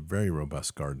 we have a very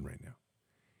robust garden right now.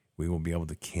 We will be able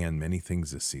to can many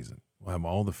things this season. We'll have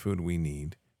all the food we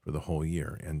need for the whole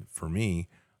year. And for me,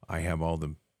 I have all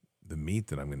the meat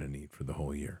that I'm going to need for the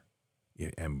whole year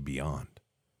and beyond,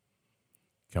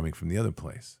 coming from the other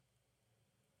place.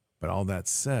 But all that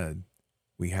said,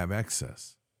 we have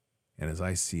excess. And as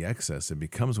I see excess, it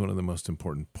becomes one of the most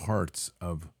important parts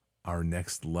of our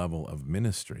next level of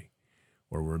ministry,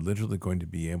 where we're literally going to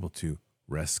be able to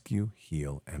rescue,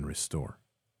 heal, and restore.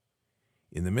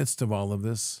 In the midst of all of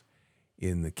this,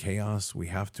 in the chaos, we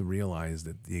have to realize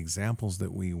that the examples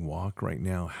that we walk right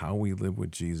now, how we live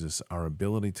with Jesus, our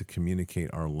ability to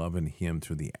communicate our love in Him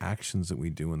through the actions that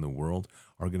we do in the world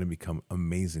are going to become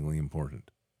amazingly important.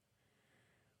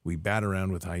 We bat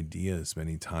around with ideas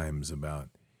many times about,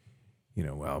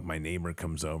 well, my neighbor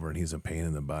comes over and he's a pain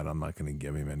in the butt. I'm not going to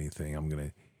give him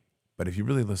anything. But if you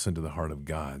really listen to the heart of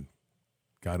God,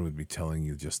 God would be telling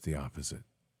you just the opposite.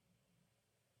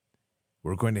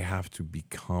 We're going to have to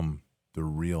become the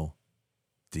real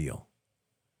deal.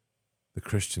 The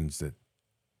Christians that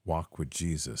walk with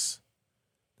Jesus,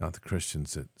 not the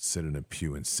Christians that sit in a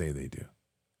pew and say they do.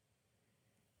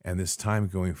 And this time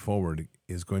going forward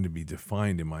is going to be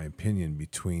defined, in my opinion,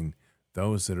 between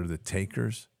those that are the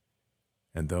takers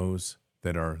and those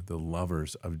that are the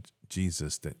lovers of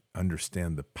Jesus, that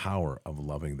understand the power of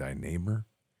loving thy neighbor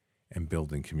and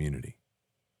building community.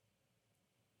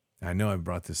 I know I've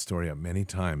brought this story up many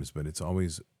times, but it's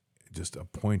always just a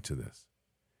point to this.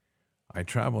 I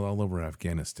traveled all over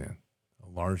Afghanistan. A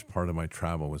large part of my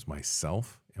travel was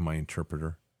myself and my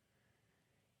interpreter,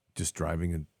 just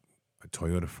driving a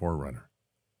Toyota 4Runner.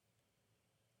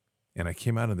 And I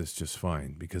came out of this just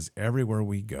fine, because everywhere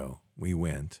we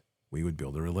went, we would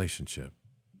build a relationship.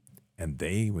 And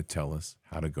they would tell us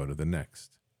how to go to the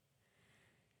next.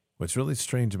 What's really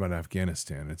strange about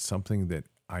Afghanistan, it's something that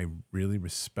I really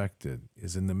respected,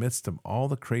 is in the midst of all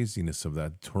the craziness of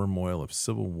that turmoil of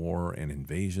civil war and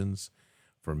invasions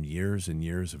from years and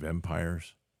years of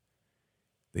empires,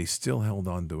 they still held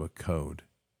on to a code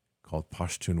called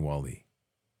Pashtunwali.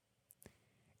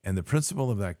 And the principle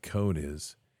of that code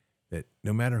is that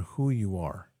no matter who you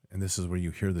are, and this is where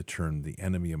you hear the term, the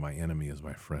enemy of my enemy is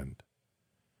my friend.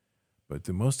 But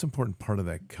the most important part of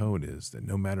that code is that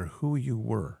no matter who you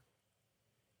were,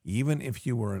 even if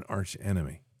you were an arch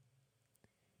enemy,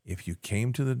 if you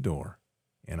came to the door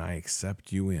and I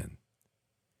accept you in,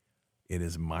 it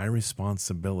is my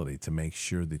responsibility to make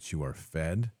sure that you are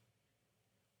fed,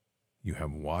 you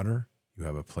have water, you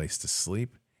have a place to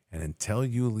sleep, and until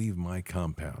you leave my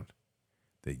compound,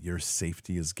 that your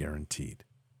safety is guaranteed.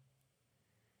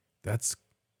 I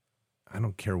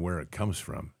don't care where it comes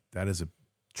from. That is a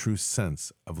true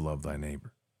sense of love thy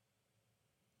neighbor.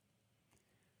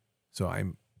 So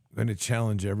I'm going to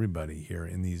challenge everybody here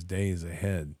in these days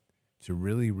ahead to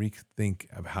really rethink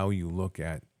of how you look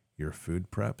at your food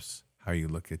preps, how you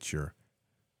look at your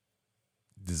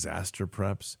disaster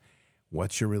preps,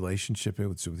 what's your relationship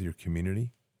with your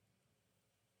community.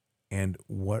 and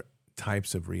what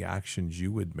types of reactions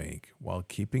you would make while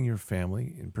keeping your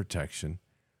family in protection,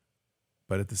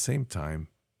 but at the same time,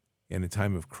 in a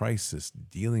time of crisis,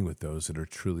 dealing with those that are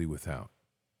truly without.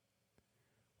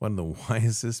 One of the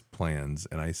wisest plans,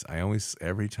 and I always,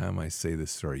 every time I say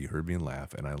this story, you heard me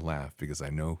laugh, and I laugh because I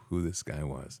know who this guy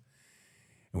was.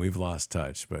 And we've lost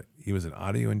touch, but he was an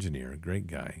audio engineer, a great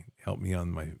guy, helped me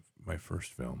on my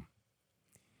first film,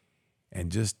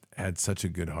 and just had such a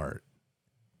good heart.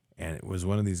 And it was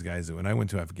one of these guys that when I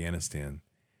went to Afghanistan,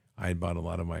 I had bought a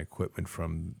lot of my equipment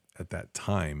from, at that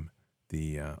time,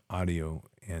 the audio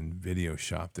and video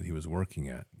shop that he was working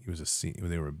at.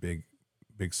 They were a big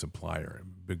supplier, a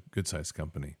big, good-sized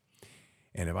company.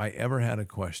 And if I ever had a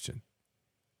question,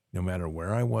 no matter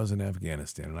where I was in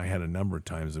Afghanistan, and I had a number of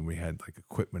times that we had like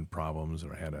equipment problems,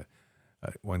 or I had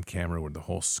one camera where the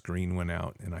whole screen went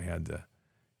out and I had to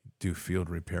do field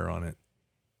repair on it,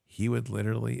 he would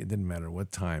literally, it didn't matter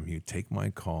what time, he would take my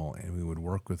call and we would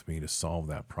work with me to solve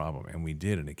that problem. And we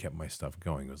did, and it kept my stuff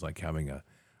going. It was like having a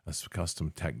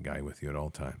custom tech guy with you at all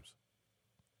times.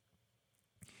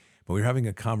 But we were having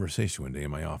a conversation one day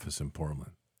in my office in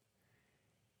Portland.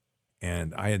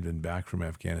 And I had been back from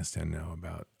Afghanistan now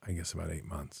about 8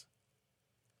 months.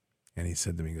 And he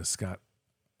said to me, he goes, Scott,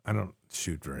 I don't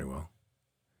shoot very well.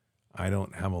 I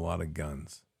don't have a lot of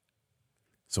guns.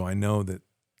 So I know that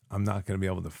I'm not going to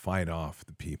be able to fight off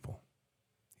the people,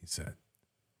 he said.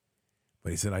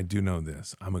 But he said, I do know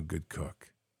this. I'm a good cook.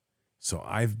 So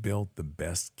I've built the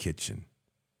best kitchen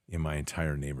in my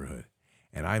entire neighborhood.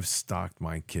 And I've stocked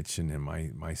my kitchen and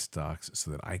my stocks so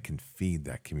that I can feed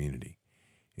that community.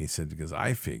 And he said, because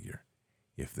I figure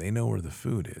if they know where the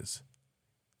food is,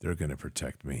 they're going to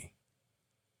protect me.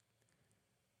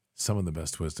 Some of the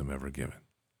best wisdom ever given.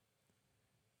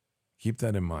 Keep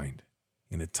that in mind.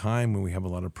 In a time when we have a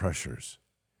lot of pressures,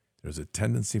 there's a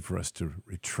tendency for us to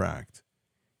retract,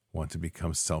 want to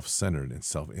become self-centered and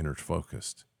self-inner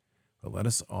focused. But let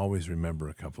us always remember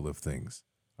a couple of things.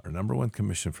 Our number one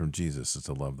commission from Jesus is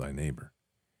to love thy neighbor.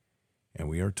 And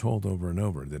we are told over and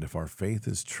over that if our faith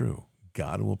is true,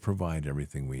 God will provide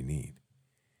everything we need.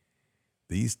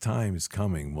 These times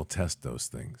coming will test those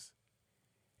things.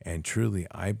 And truly,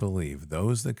 I believe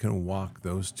those that can walk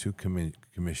those two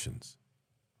commissions,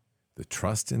 the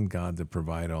trust in God to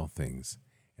provide all things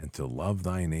and to love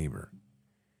thy neighbor,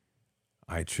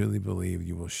 I truly believe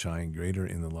you will shine greater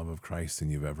in the love of Christ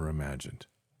than you've ever imagined.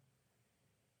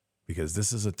 Because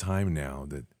this is a time now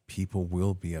that people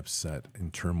will be upset, in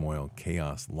turmoil,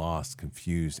 chaos, lost,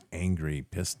 confused, angry,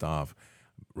 pissed off,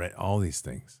 all these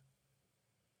things.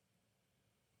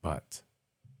 But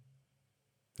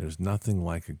there's nothing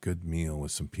like a good meal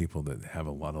with some people that have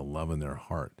a lot of love in their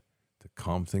heart to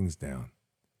calm things down,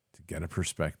 to get a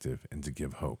perspective, and to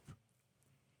give hope.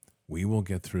 We will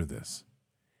get through this.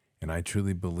 And I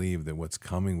truly believe that what's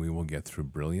coming we will get through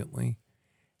brilliantly.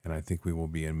 And I think we will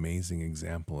be an amazing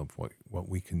example of what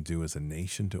we can do as a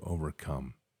nation to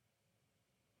overcome.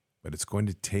 But it's going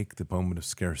to take the moment of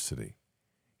scarcity.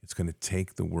 It's going to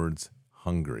take the words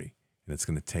hungry. And it's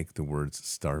going to take the words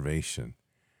starvation,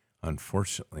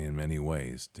 unfortunately, in many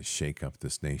ways, to shake up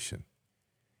this nation.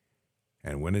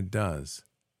 And when it does,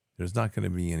 there's not going to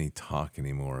be any talk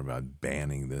anymore about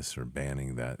banning this or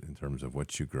banning that in terms of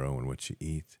what you grow and what you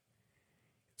eat.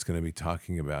 It's going to be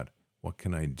talking about, what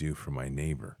can I do for my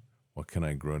neighbor? What can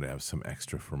I grow to have some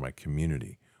extra for my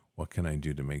community? What can I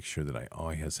do to make sure that I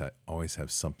always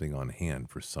have something on hand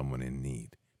for someone in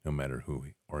need, no matter who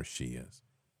he or she is,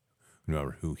 no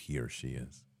matter who he or she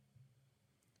is?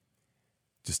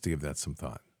 Just to give that some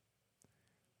thought,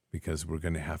 because we're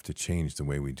going to have to change the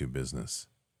way we do business.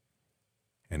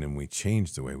 And when we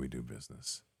change the way we do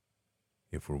business,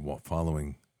 if we're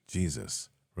following Jesus,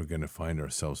 we're going to find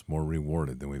ourselves more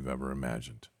rewarded than we've ever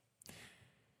imagined.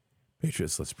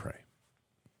 Patriots, let's pray.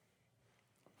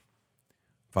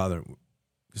 Father,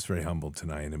 just very humbled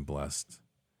tonight and blessed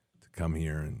to come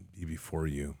here and be before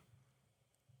you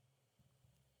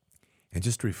and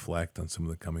just reflect on some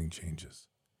of the coming changes.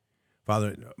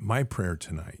 Father, my prayer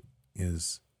tonight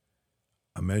is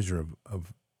a measure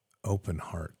of open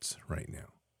hearts right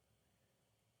now.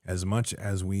 As much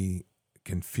as we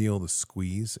can feel the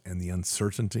squeeze and the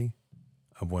uncertainty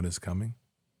of what is coming,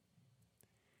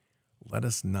 let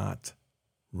us not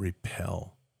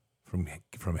repel from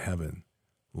heaven,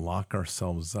 lock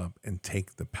ourselves up, and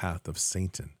take the path of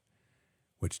Satan,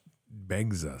 which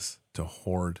begs us to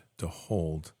hoard, to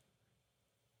hold,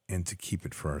 and to keep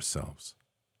it for ourselves.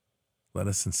 Let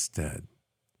us instead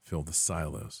fill the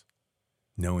silos,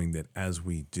 knowing that as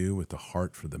we do with the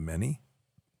heart for the many,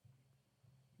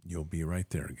 you'll be right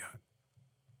there, God.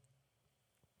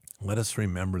 Let us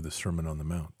remember the Sermon on the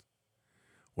Mount.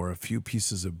 or a few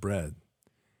pieces of bread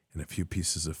and a few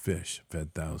pieces of fish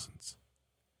fed thousands.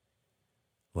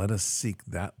 Let us seek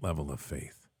that level of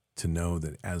faith to know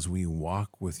that as we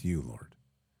walk with you, Lord,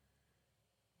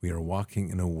 we are walking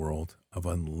in a world of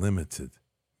unlimited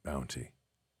bounty.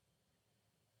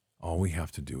 All we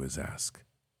have to do is ask,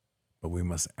 but we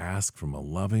must ask from a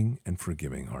loving and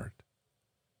forgiving heart.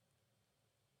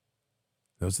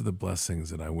 Those are the blessings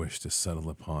that I wish to settle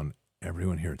upon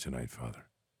everyone here tonight, Father.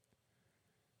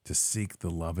 To seek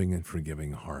the loving and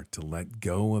forgiving heart, to let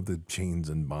go of the chains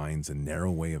and binds and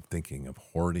narrow way of thinking of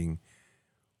hoarding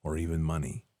or even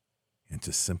money, and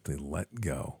to simply let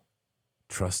go,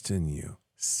 trust in you,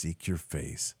 seek your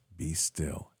face, be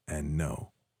still, and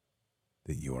know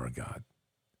that you are God.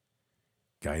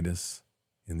 Guide us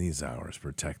in these hours,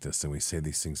 protect us, and we say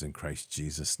these things in Christ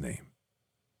Jesus' name.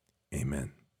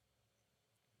 Amen.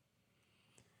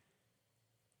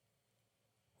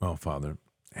 Well, Father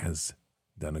has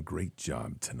done a great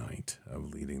job tonight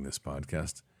of leading this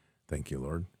podcast. Thank you,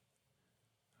 Lord.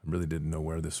 I really didn't know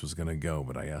where this was going to go,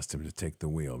 but I asked him to take the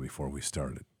wheel before we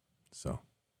started. So,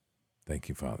 thank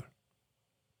you, Father.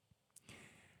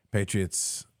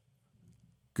 Patriots,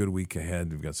 good week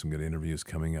ahead. We've got some good interviews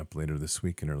coming up later this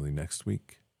week and early next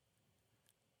week.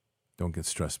 Don't get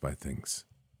stressed by things.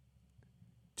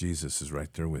 Jesus is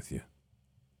right there with you.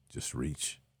 Just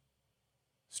reach,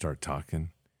 start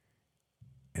talking,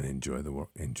 and enjoy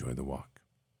the walk.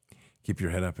 Keep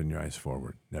your head up and your eyes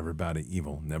forward. Never bow to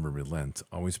evil, never relent.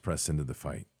 Always press into the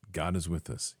fight. God is with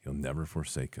us. He'll never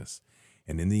forsake us.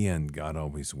 And in the end, God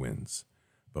always wins.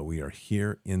 But we are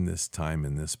here in this time,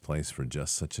 in this place, for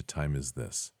just such a time as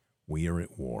this. We are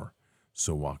at war.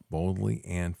 So walk boldly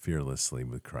and fearlessly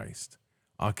with Christ.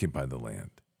 Occupy the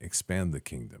land. Expand the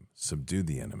kingdom. Subdue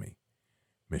the enemy.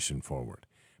 Mission forward.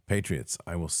 Patriots,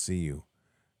 I will see you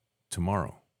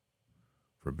tomorrow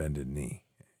for Bended Knee.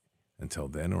 Until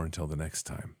then, or until the next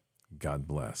time, God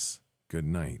bless. Good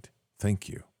night. Thank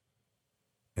you.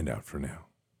 And out for now.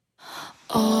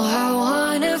 Oh, I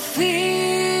wanna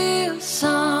feel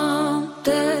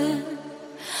something.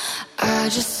 I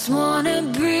just wanna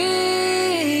breathe.